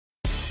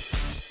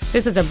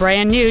This is a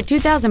brand new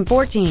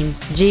 2014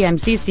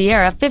 GMC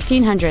Sierra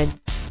 1500.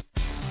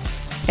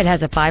 It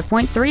has a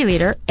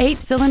 5.3-liter,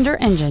 8-cylinder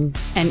engine,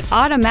 an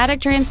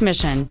automatic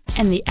transmission,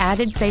 and the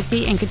added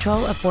safety and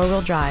control of four-wheel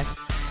drive.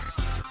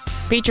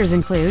 Features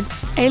include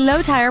a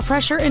low tire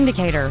pressure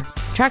indicator,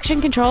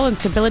 traction control and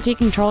stability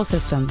control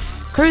systems,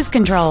 cruise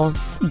control,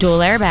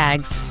 dual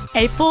airbags,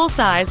 a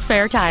full-size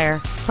spare tire,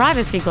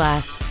 privacy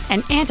glass,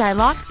 an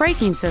anti-lock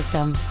braking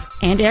system,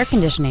 and air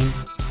conditioning.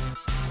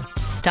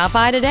 Stop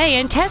by today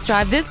and test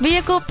drive this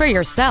vehicle for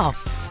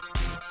yourself.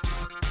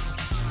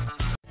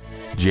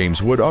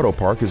 James Wood Auto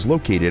Park is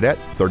located at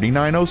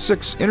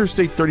 3906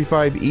 Interstate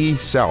 35E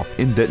South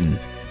in Denton.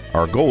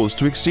 Our goal is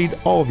to exceed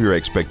all of your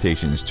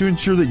expectations to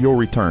ensure that you'll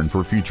return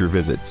for future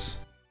visits.